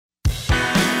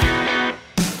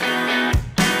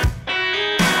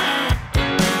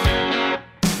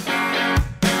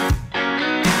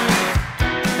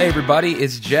Hey everybody,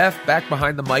 it's Jeff back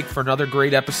behind the mic for another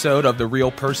great episode of the Real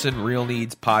Person, Real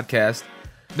Needs podcast.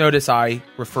 Notice I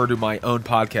refer to my own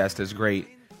podcast as great.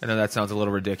 I know that sounds a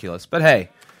little ridiculous, but hey,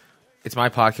 it's my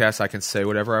podcast. I can say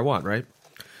whatever I want, right?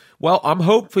 Well, I'm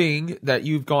hoping that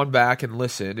you've gone back and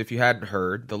listened, if you hadn't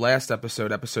heard, the last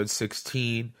episode, episode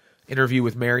 16, interview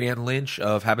with Marianne Lynch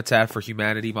of Habitat for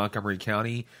Humanity, Montgomery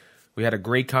County. We had a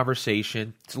great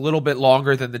conversation. It's a little bit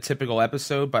longer than the typical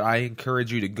episode, but I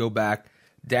encourage you to go back,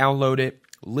 download it,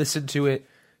 listen to it,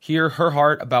 hear her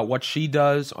heart about what she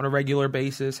does on a regular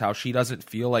basis, how she doesn't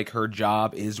feel like her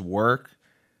job is work.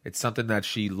 It's something that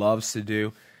she loves to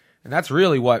do. And that's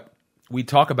really what we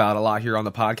talk about a lot here on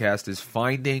the podcast, is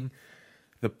finding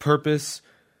the purpose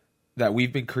that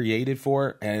we've been created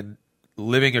for and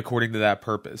living according to that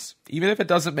purpose. Even if it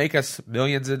doesn't make us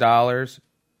millions of dollars,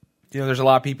 there's a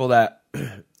lot of people that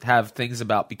have things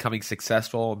about becoming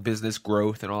successful, business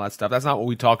growth, and all that stuff. That's not what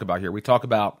we talk about here. We talk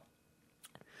about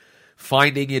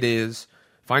finding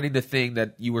the thing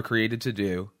that you were created to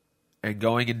do and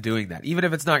going and doing that, even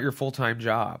if it's not your full-time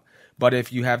job. But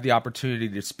if you have the opportunity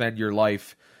to spend your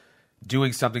life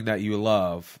doing something that you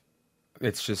love,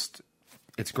 it's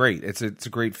great. It's a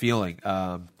great feeling.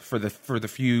 For the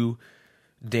few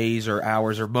days or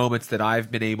hours or moments that I've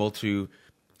been able to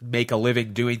make a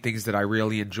living doing things that I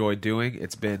really enjoy doing,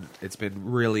 it's been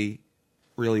really,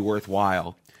 really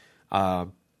worthwhile.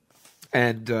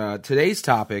 And today's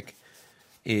topic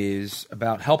is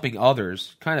about helping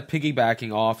others, kind of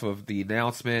piggybacking off of the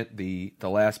announcement, the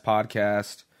last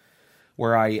podcast,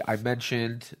 where I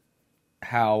mentioned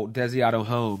how Desiato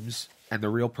Homes and the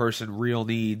Real Person, Real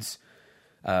Needs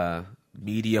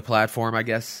media platform, I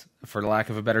guess, for the lack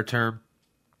of a better term,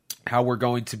 how we're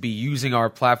going to be using our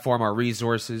platform, our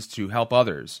resources to help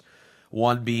others.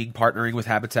 One being partnering with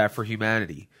Habitat for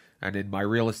Humanity, and in my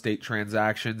real estate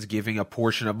transactions, giving a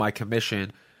portion of my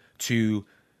commission to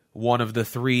one of the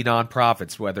three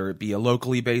nonprofits, whether it be a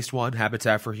locally based one,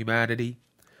 Habitat for Humanity,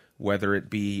 whether it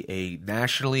be a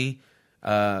nationally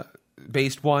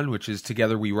based one, which is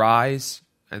Together We Rise,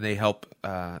 and they help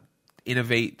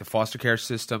innovate the foster care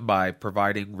system by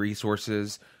providing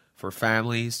resources for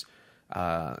families,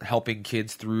 helping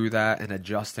kids through that and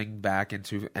adjusting back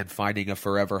into and finding a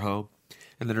forever home.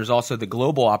 And then there's also the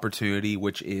global opportunity,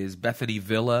 which is Bethany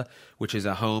Villa, which is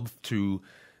a home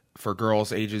for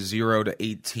girls ages 0 to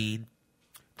 18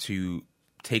 to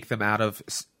take them out of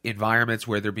environments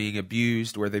where they're being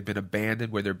abused, where they've been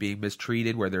abandoned, where they're being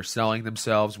mistreated, where they're selling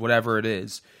themselves, whatever it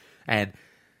is, and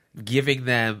giving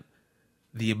them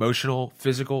the emotional,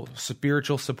 physical,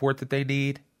 spiritual support that they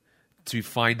need to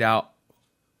find out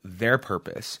their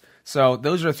purpose. So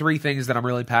those are three things that I'm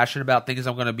really passionate about, things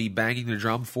I'm going to be banging the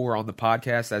drum for on the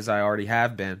podcast, as I already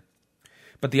have been.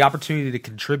 But the opportunity to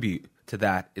contribute to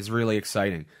that is really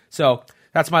exciting. So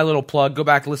that's my little plug. Go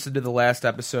back, listen to the last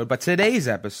episode. But today's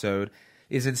episode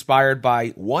is inspired by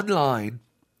one line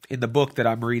in the book that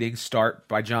I'm reading, Start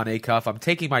by John Acuff. I'm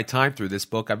taking my time through this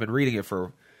book. I've been reading it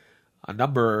for a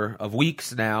number of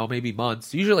weeks now, maybe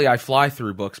months. Usually I fly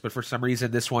through books, but for some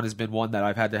reason this one has been one that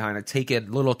I've had to kind of take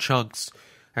in little chunks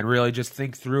and really just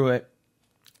think through it.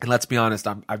 And let's be honest,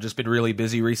 I've just been really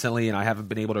busy recently, and I haven't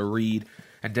been able to read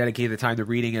and dedicate the time to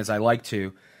reading as I like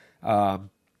to.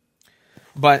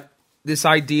 But this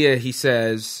idea, he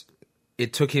says,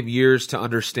 it took him years to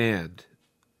understand.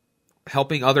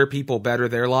 Helping other people better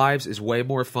their lives is way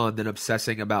more fun than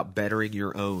obsessing about bettering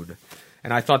your own.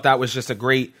 And I thought that was just a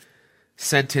great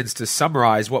sentence to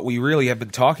summarize what we really have been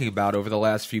talking about over the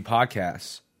last few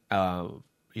podcasts.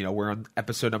 We're on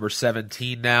episode number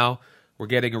 17 now. We're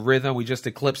getting a rhythm. We just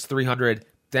eclipsed 300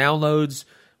 downloads,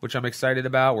 which I'm excited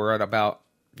about. We're at about,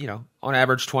 on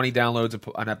average 20 downloads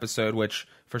an episode, which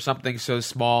for something so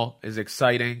small is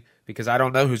exciting because I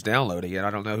don't know who's downloading it. I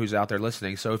don't know who's out there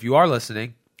listening. So if you are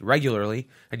listening regularly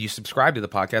and you subscribe to the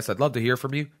podcast, I'd love to hear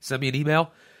from you. Send me an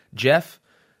email, Jeff,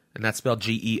 and that's spelled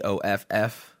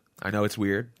Geoff. I know it's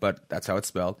weird, but that's how it's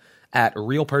spelled, at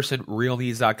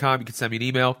realpersonrealneeds.com. You can send me an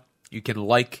email. You can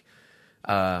like me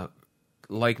on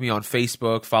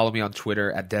Facebook, follow me on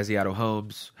Twitter at Desiato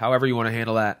Homes. However you want to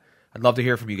handle that, I'd love to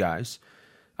hear from you guys.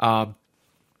 But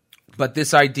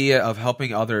this idea of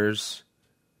helping others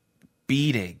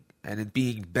being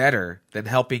better than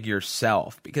helping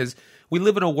yourself, because we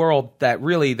live in a world that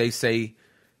really, they say,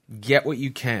 get what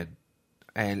you can.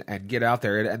 And get out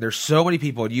there, and there's so many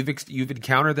people. You've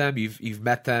encountered them, you've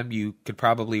met them. You could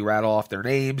probably rattle off their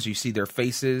names. You see their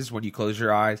faces when you close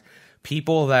your eyes.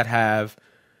 People that have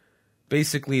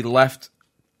basically left,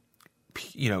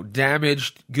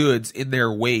 damaged goods in their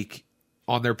wake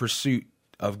on their pursuit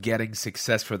of getting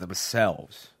success for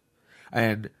themselves.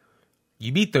 And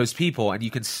you meet those people and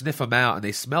you can sniff them out and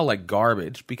they smell like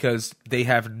garbage because they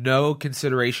have no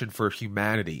consideration for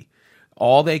humanity.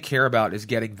 All they care about is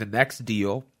getting the next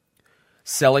deal,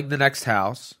 selling the next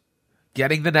house,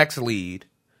 getting the next lead,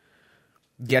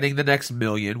 getting the next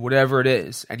million, whatever it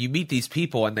is. And you meet these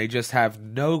people and they just have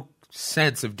no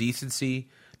sense of decency.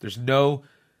 There's no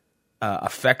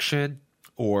affection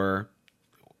or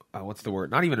what's the word?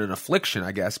 Not even an affliction,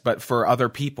 I guess, but for other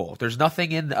people. There's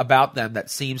nothing about them that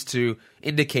seems to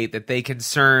indicate that they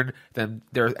concern them.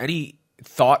 There are any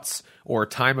thoughts or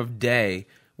time of day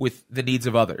with the needs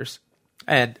of others.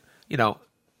 And,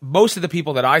 most of the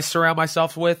people that I surround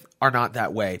myself with are not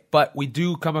that way, but we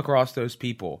do come across those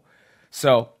people.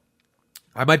 So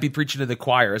I might be preaching to the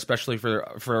choir, especially for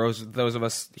those of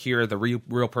us here, the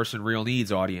real person, real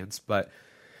needs audience. But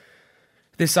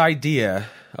this idea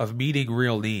of meeting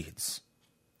real needs,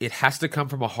 it has to come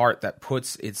from a heart that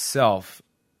puts itself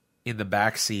in the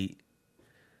back seat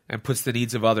and puts the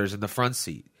needs of others in the front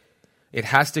seat. It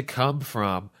has to come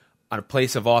from a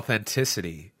place of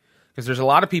authenticity, because there's a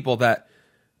lot of people that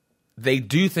they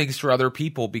do things for other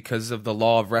people because of the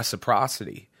law of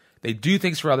reciprocity. They do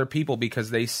things for other people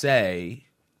because they say,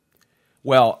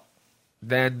 well,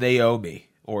 then they owe me.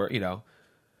 Or,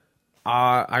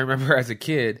 I remember as a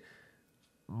kid,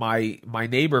 my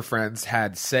neighbor friends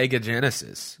had Sega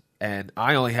Genesis, and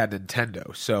I only had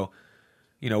Nintendo. So,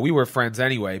 we were friends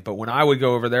anyway, but when I would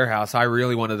go over their house, I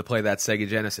really wanted to play that Sega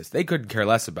Genesis. They couldn't care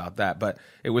less about that, but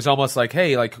it was almost like,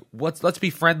 hey, let's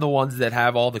befriend the ones that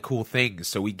have all the cool things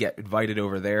so we get invited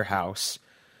over their house,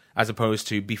 as opposed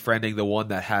to befriending the one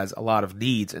that has a lot of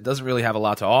needs and doesn't really have a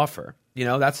lot to offer.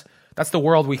 That's the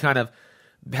world we kind of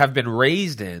have been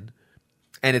raised in,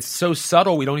 and it's so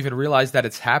subtle we don't even realize that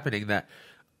it's happening, that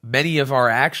many of our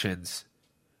actions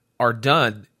are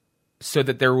done so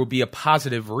that there will be a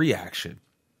positive reaction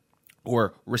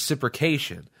or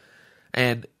reciprocation.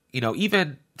 And,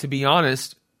 even to be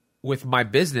honest, with my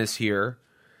business here,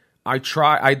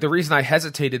 the reason I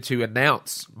hesitated to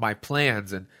announce my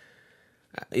plans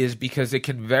is because it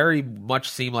can very much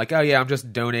seem like, oh yeah, I'm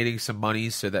just donating some money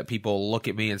so that people look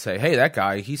at me and say, hey, that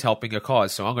guy, he's helping a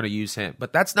cause, so I'm going to use him.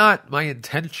 But that's not my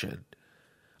intention.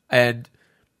 And,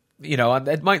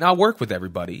 it might not work with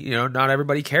everybody. Not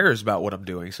everybody cares about what I'm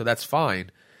doing, so that's fine.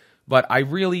 But I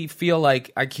really feel like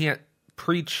I can't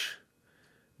preach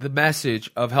the message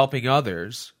of helping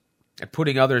others and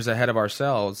putting others ahead of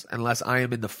ourselves unless I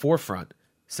am in the forefront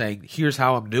saying, here's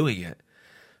how I'm doing it.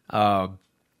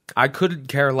 I couldn't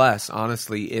care less,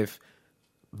 honestly, if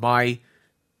my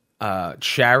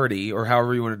charity, or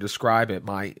however you want to describe it,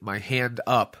 my hand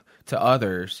up to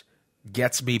others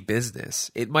gets me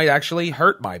business. It might actually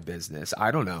hurt my business.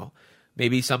 I don't know.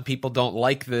 Maybe some people don't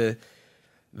like the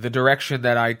direction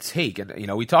that I take. And,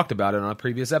 we talked about it on a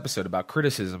previous episode about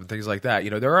criticism and things like that.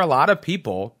 There are a lot of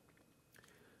people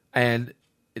and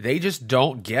they just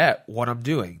don't get what I'm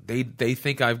doing. They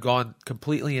think I've gone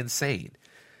completely insane.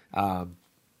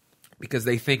 Because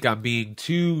they think I'm being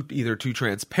either too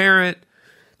transparent,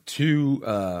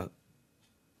 too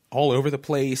all over the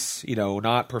place,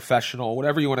 not professional,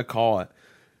 whatever you want to call it.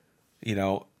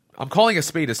 I'm calling a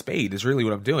spade is really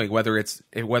what I'm doing, whether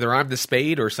I'm the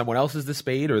spade or someone else is the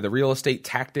spade, or the real estate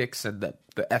tactics and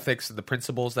the ethics and the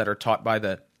principles that are taught by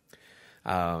the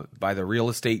real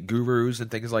estate gurus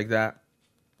and things like that.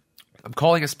 I'm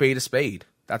calling a spade.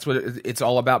 That's what it's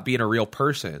all about, being a real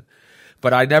person.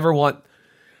 But I never want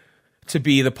to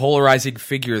be the polarizing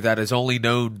figure that is only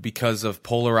known because of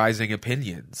polarizing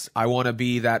opinions. I want to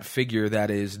be that figure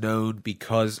that is known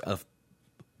because of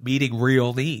meeting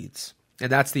real needs.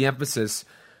 And that's the emphasis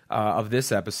of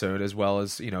this episode, as well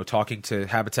as, talking to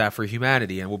Habitat for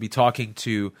Humanity. And we'll be talking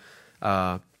to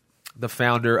the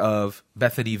founder of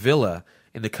Bethany Villa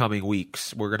in the coming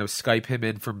weeks. We're going to Skype him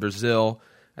in from Brazil,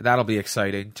 and that'll be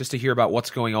exciting, just to hear about what's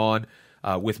going on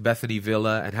with Bethany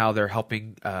Villa and how they're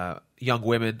helping young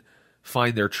women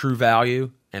find their true value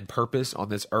and purpose on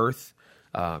this earth,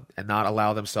 and not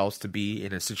allow themselves to be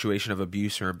in a situation of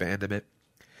abuse or abandonment.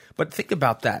 But think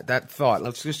about that thought.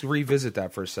 Let's just revisit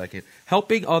that for a second.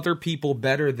 Helping other people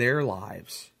better their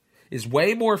lives is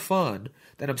way more fun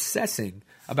than obsessing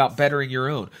about bettering your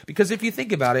own. Because if you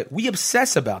think about it, we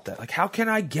obsess about that. Like, how can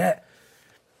I get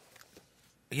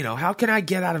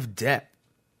out of debt?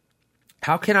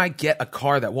 How can I get a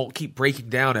car that won't keep breaking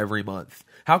down every month?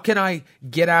 How can I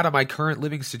get out of my current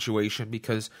living situation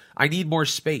because I need more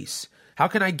space? How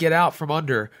can I get out from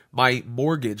under my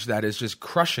mortgage that is just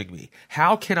crushing me?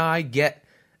 How can I get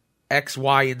X,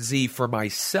 Y, and Z for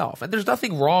myself. And there's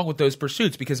nothing wrong with those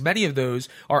pursuits because many of those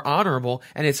are honorable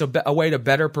and it's a way to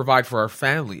better provide for our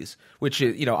families, which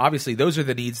is, obviously those are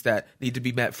the needs that need to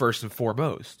be met first and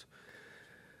foremost.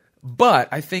 But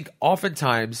I think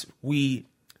oftentimes we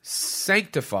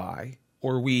sanctify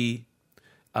or we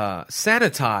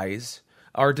sanitize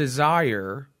our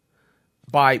desire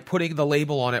by putting the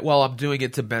label on it, well, I'm doing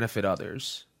it to benefit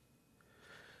others.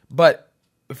 But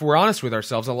if we're honest with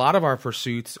ourselves, a lot of our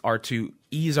pursuits are to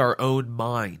ease our own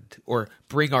mind or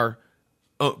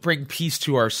bring peace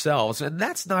to ourselves, and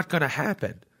that's not going to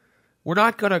happen. We're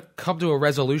not going to come to a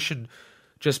resolution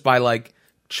just by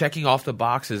checking off the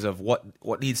boxes of what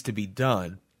needs to be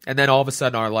done, and then all of a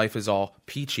sudden our life is all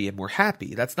peachy and we're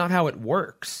happy. That's not how it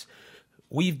works.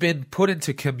 We've been put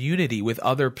into community with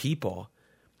other people.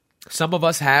 Some of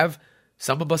us have,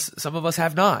 some of us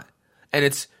have not. And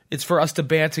it's for us to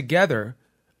band together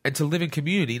and to live in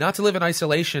community, not to live in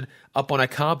isolation up on a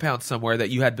compound somewhere that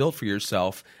you had built for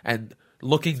yourself and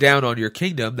looking down on your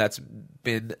kingdom that's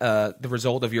been the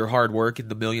result of your hard work and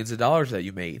the millions of dollars that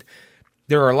you made.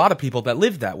 There are a lot of people that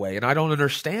live that way, and I don't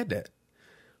understand it.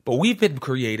 But we've been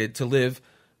created to live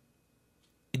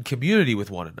in community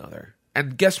with one another.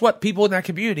 And guess what? People in that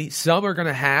community, some are going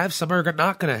to have, some are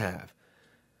not going to have.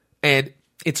 And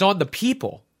it's on the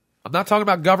people. I'm not talking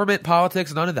about government,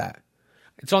 politics, none of that.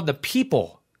 It's on the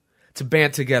people to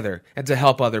band together and to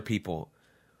help other people.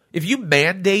 If you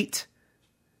mandate,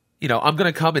 I'm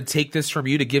going to come and take this from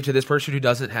you to give to this person who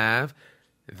doesn't have,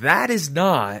 that is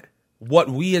not what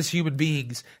we as human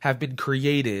beings have been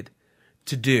created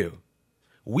to do.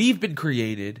 We've been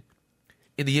created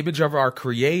in the image of our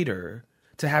Creator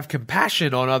to have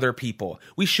compassion on other people.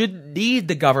 We shouldn't need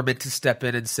the government to step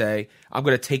in and say, I'm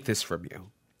going to take this from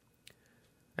you.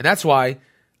 And that's why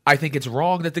I think it's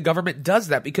wrong that the government does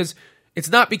that, because it's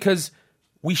not because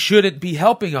we shouldn't be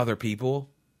helping other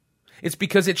people. It's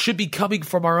because it should be coming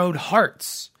from our own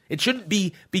hearts. It shouldn't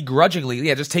be begrudgingly,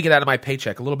 just take it out of my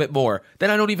paycheck a little bit more. Then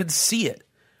I don't even see it.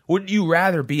 Wouldn't you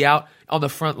rather be out on the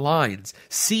front lines,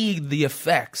 seeing the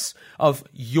effects of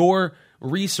your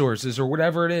resources or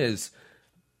whatever it is,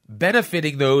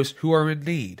 benefiting those who are in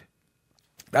need?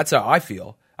 That's how I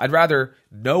feel. I'd rather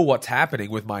know what's happening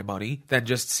with my money than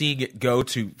just seeing it go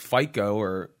to FICO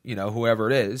or, whoever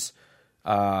it is.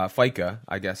 FICA,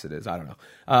 I guess it is. I don't know.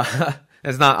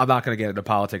 I'm not going to get into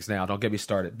politics now. Don't get me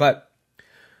started. But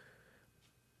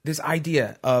this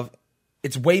idea of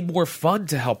it's way more fun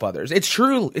to help others. It's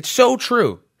true. It's so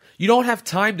true. You don't have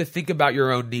time to think about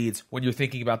your own needs when you're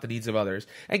thinking about the needs of others.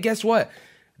 And guess what?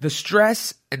 The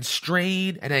stress and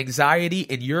strain and anxiety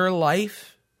in your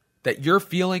life that you're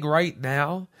feeling right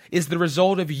now is the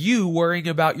result of you worrying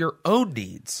about your own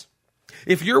needs.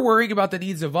 If you're worrying about the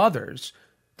needs of others,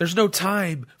 there's no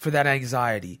time for that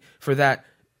anxiety, for that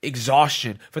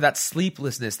exhaustion, for that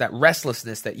sleeplessness, that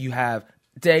restlessness that you have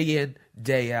day in,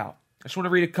 day out. I just want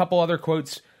to read a couple other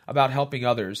quotes about helping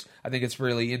others. I think it's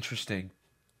really interesting.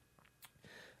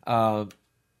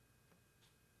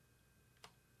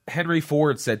 Henry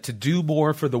Ford said, to do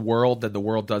more for the world than the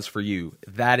world does for you,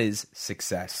 that is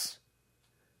success.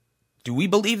 Do we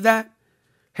believe that?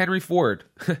 Henry Ford,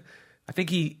 I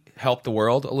think he helped the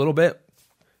world a little bit,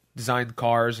 designed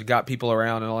cars and got people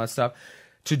around and all that stuff.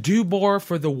 To do more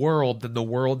for the world than the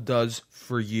world does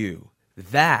for you,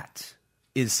 that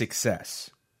is success.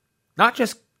 Not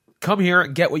just come here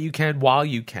and get what you can, while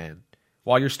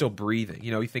you're still breathing.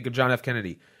 You think of John F.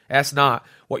 Kennedy. Ask not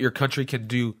what your country can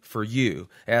do for you.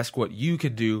 Ask what you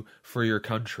can do for your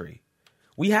country.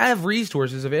 We have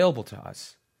resources available to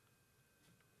us.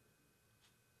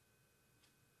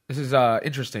 This is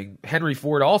interesting. Henry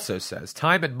Ford also says,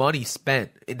 time and money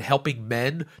spent in helping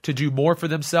men to do more for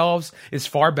themselves is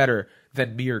far better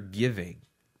than mere giving.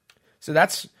 So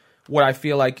that's what I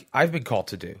feel like I've been called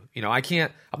to do. I'm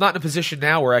not in a position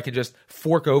now where I can just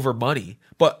fork over money,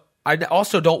 but I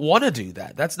also don't want to do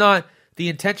that. That's not the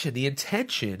intention. The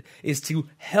intention is to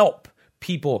help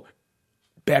people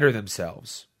better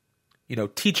themselves.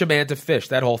 Teach a man to fish,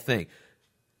 that whole thing.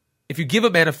 If you give a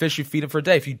man a fish, you feed him for a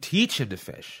day. If you teach him to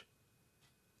fish,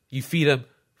 you feed him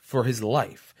for his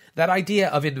life. That idea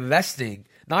of investing,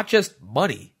 not just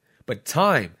money, but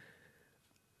time,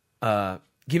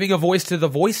 giving a voice to the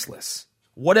voiceless,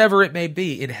 whatever it may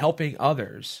be, in helping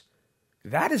others,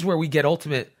 that is where we get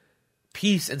ultimate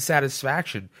peace and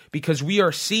satisfaction, because we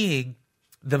are seeing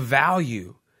the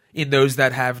value in those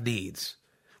that have needs.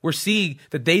 We're seeing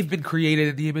that they've been created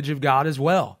in the image of God as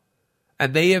well.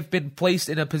 And they have been placed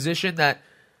in a position that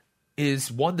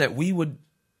is one that we would,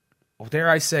 dare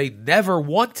I say, never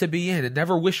want to be in and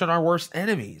never wish on our worst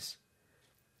enemies.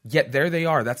 Yet there they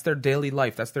are. That's their daily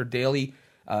life. That's their daily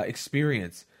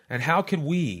experience? And how can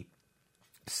we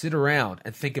sit around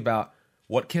and think about,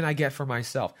 what can I get for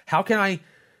myself? How can I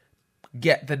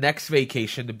get the next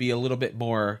vacation to be a little bit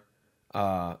more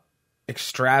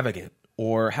extravagant?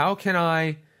 Or how can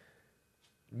I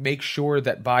make sure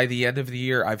that by the end of the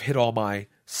year I've hit all my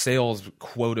sales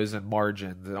quotas and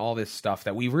margins and all this stuff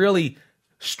that we really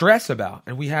stress about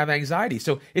and we have anxiety?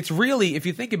 So it's really, if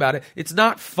you think about it, it's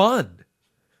not fun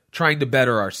trying to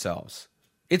better ourselves.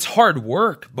 It's hard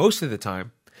work most of the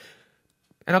time.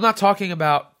 And I'm not talking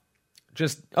about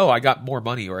just, oh, I got more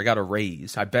money or I got a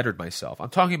raise, I bettered myself. I'm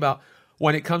talking about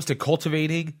when it comes to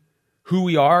cultivating who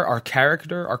we are, our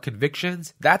character, our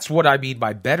convictions. That's what I mean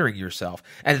by bettering yourself.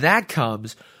 And that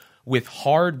comes with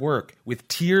hard work, with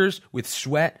tears, with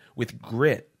sweat, with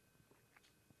grit.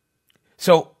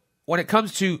 So when it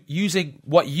comes to using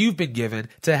what you've been given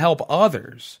to help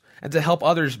others and to help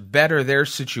others better their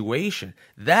situation,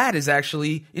 that is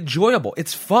actually enjoyable.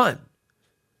 It's fun.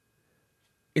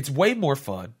 It's way more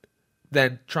fun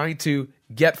than trying to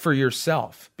get for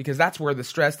yourself, because that's where the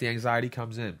stress, the anxiety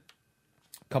comes in.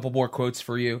 A couple more quotes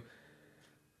for you.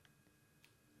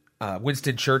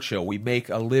 Winston Churchill, we make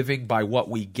a living by what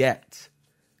we get.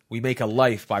 We make a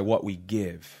life by what we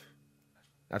give.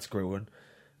 That's a great one.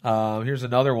 Here's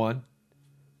another one.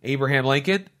 Abraham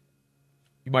Lincoln,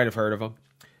 you might have heard of him.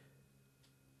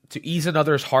 To ease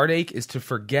another's heartache is to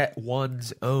forget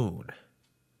one's own.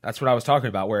 That's what I was talking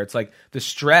about, where it's like the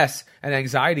stress and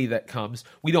anxiety that comes,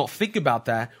 we don't think about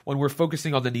that when we're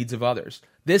focusing on the needs of others.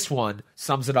 This one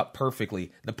sums it up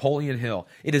perfectly. Napoleon Hill.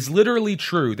 It is literally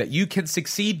true that you can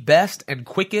succeed best and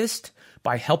quickest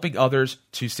by helping others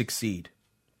to succeed.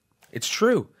 It's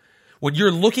true. When you're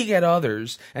looking at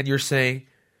others and you're saying,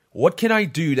 what can I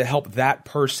do to help that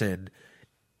person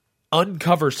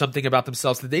uncover something about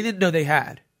themselves that they didn't know they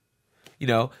had? You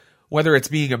know, whether it's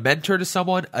being a mentor to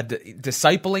someone,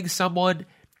 discipling someone,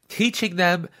 teaching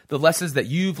them the lessons that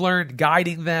you've learned,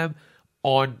 guiding them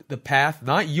on the path,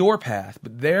 not your path,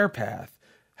 but their path,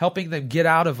 helping them get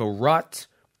out of a rut,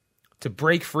 to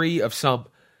break free of some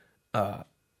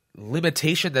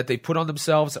limitation that they put on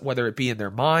themselves, whether it be in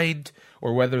their mind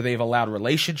or whether they've allowed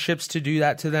relationships to do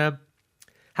that to them.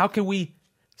 How can we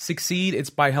succeed? It's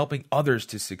by helping others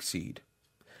to succeed.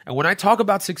 And when I talk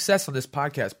about success on this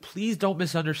podcast, please don't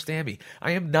misunderstand me.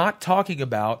 I am not talking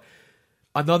about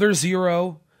another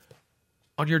zero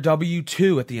on your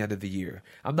W-2 at the end of the year.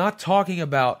 I'm not talking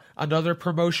about another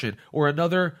promotion or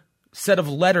another set of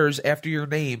letters after your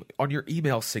name on your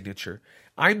email signature.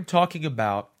 I'm talking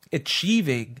about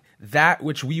achieving that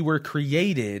which we were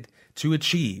created to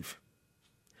achieve,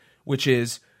 which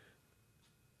is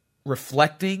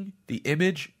reflecting the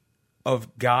image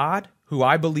of God, who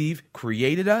I believe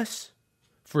created us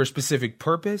for a specific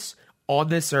purpose on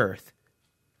this earth.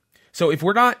 So if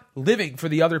we're not living for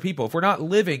the other people, if we're not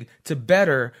living to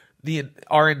better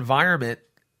our environment,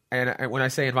 and when I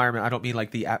say environment, I don't mean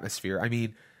like the atmosphere. I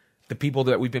mean the people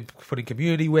that we've been putting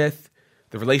community with,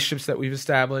 the relationships that we've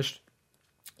established.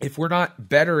 If we're not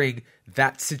bettering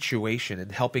that situation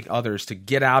and helping others to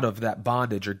get out of that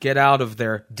bondage or get out of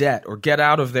their debt or get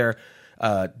out of their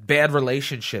bad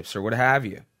relationships or what have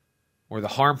you, or the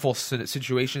harmful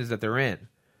situations that they're in,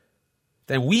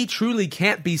 then we truly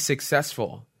can't be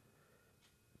successful,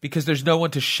 because there's no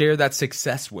one to share that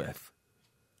success with.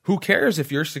 Who cares if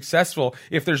you're successful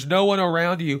if there's no one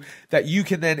around you that you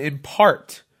can then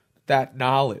impart that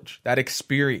knowledge, that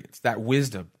experience, that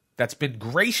wisdom that's been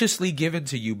graciously given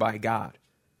to you by God?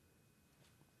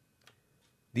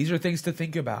 These are things to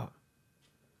think about.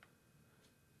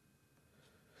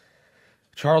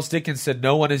 Charles Dickens said,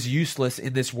 "No one is useless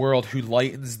in this world who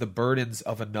lightens the burdens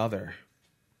of another."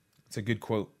 It's a good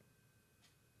quote.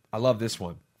 I love this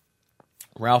one.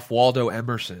 Ralph Waldo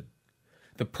Emerson.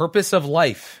 The purpose of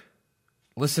life,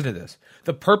 listen to this.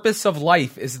 The purpose of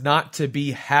life is not to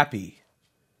be happy.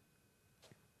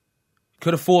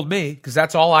 Could have fooled me, because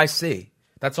that's all I see.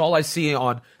 That's all I see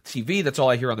on TV. That's all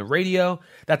I hear on the radio.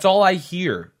 That's all I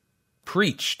hear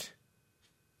preached.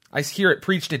 I hear it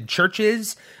preached in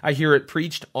churches. I hear it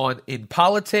preached in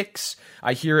politics.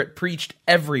 I hear it preached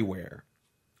everywhere.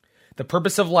 The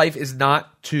purpose of life is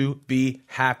not to be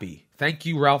happy. Thank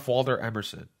you, Ralph Waldo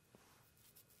Emerson.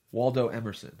 Waldo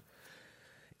Emerson.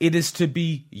 It is to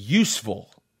be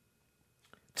useful,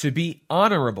 to be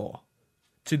honorable,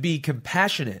 to be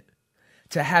compassionate,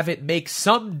 to have it make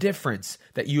some difference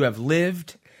that you have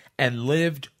lived and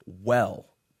lived well.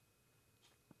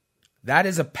 That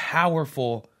is a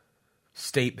powerful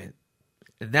statement.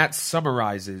 And that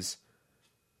summarizes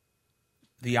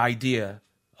the idea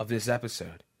of this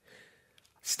episode.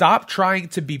 Stop trying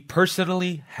to be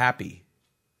personally happy.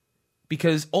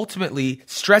 because ultimately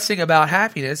stressing about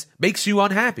happiness makes you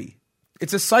unhappy.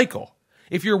 It's a cycle.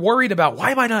 If you're worried about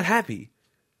why am I not happy,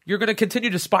 you're going to continue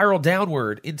to spiral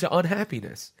downward into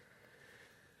unhappiness.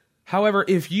 However,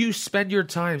 if you spend your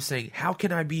time saying, how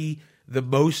can I be the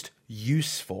most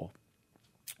useful?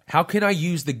 How can I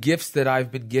use the gifts that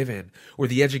I've been given, or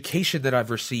the education that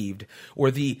I've received, or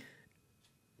the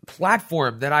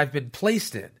platform that I've been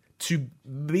placed in to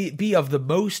be of the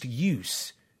most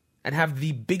use and have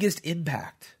the biggest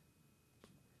impact?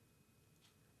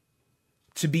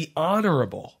 To be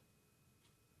honorable.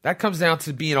 That comes down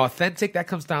to being authentic. That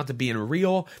comes down to being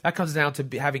real. That comes down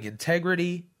to having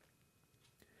integrity.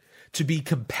 To be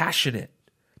compassionate.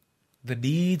 The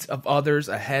needs of others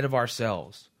ahead of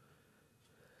ourselves.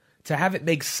 To have it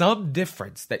make some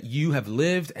difference that you have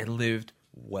lived and lived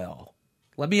well.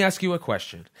 Let me ask you a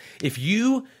question. If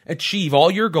you achieve all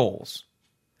your goals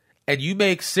and you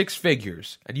make 6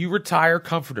 figures and you retire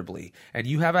comfortably and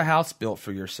you have a house built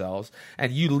for yourselves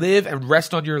and you live and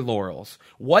rest on your laurels,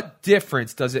 what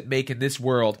difference does it make in this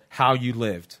world how you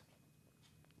lived?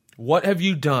 What have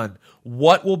you done?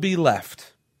 What will be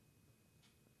left?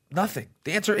 Nothing.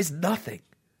 The answer is nothing.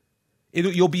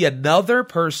 You'll be another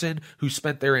person who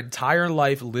spent their entire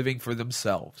life living for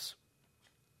themselves.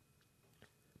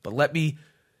 But let me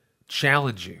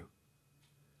challenge you.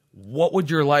 What would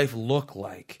your life look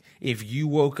like if you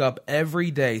woke up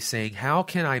every day saying, how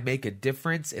can I make a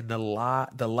difference in the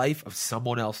life of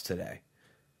someone else today?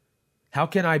 How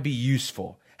can I be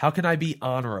useful? How can I be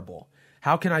honorable?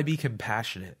 How can I be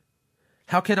compassionate?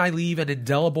 How can I leave an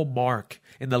indelible mark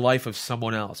in the life of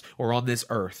someone else or on this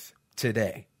earth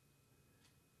today?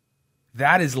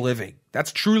 That is living.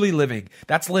 That's truly living.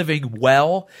 That's living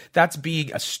well. That's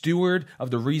being a steward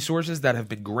of the resources that have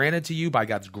been granted to you by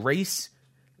God's grace.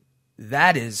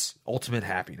 That is ultimate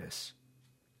happiness.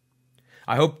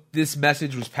 I hope this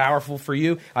message was powerful for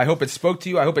you. I hope it spoke to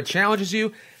you. I hope it challenges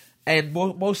you. And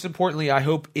most importantly, I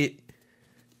hope it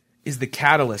is the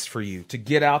catalyst for you to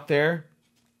get out there,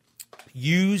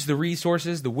 use the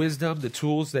resources, the wisdom, the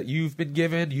tools that you've been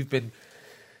given. You've been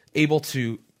able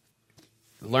to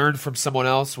learn from someone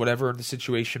else, whatever the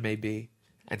situation may be,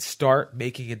 and start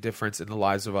making a difference in the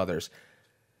lives of others.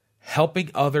 Helping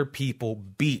other people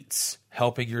beats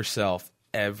helping yourself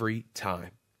every time.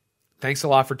 Thanks a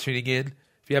lot for tuning in.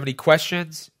 If you have any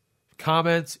questions,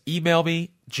 comments, email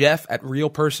me,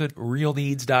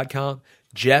 Jeff@realpersonrealneeds.com.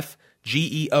 Jeff,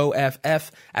 Geoff,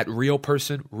 at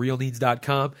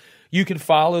realpersonrealneeds.com. You can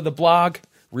follow the blog,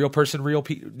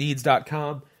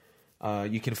 realpersonrealneeds.com.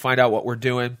 You can find out what we're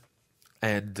doing.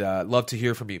 And love to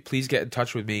hear from you. Please get in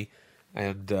touch with me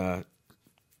and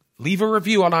leave a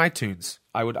review on iTunes.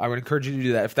 I would encourage you to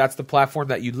do that. If that's the platform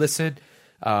that you listen,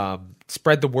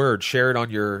 spread the word. Share it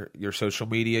on your social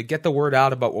media. Get the word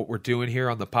out about what we're doing here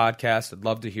on the podcast. I'd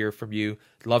love to hear from you.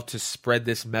 I'd love to spread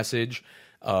this message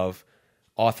of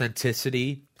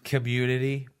authenticity,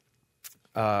 community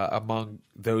among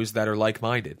those that are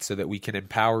like-minded so that we can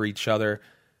empower each other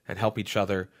and help each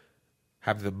other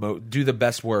do the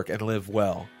best work and live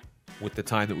well with the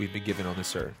time that we've been given on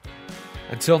this earth.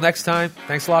 Until next time,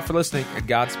 thanks a lot for listening, and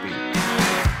Godspeed.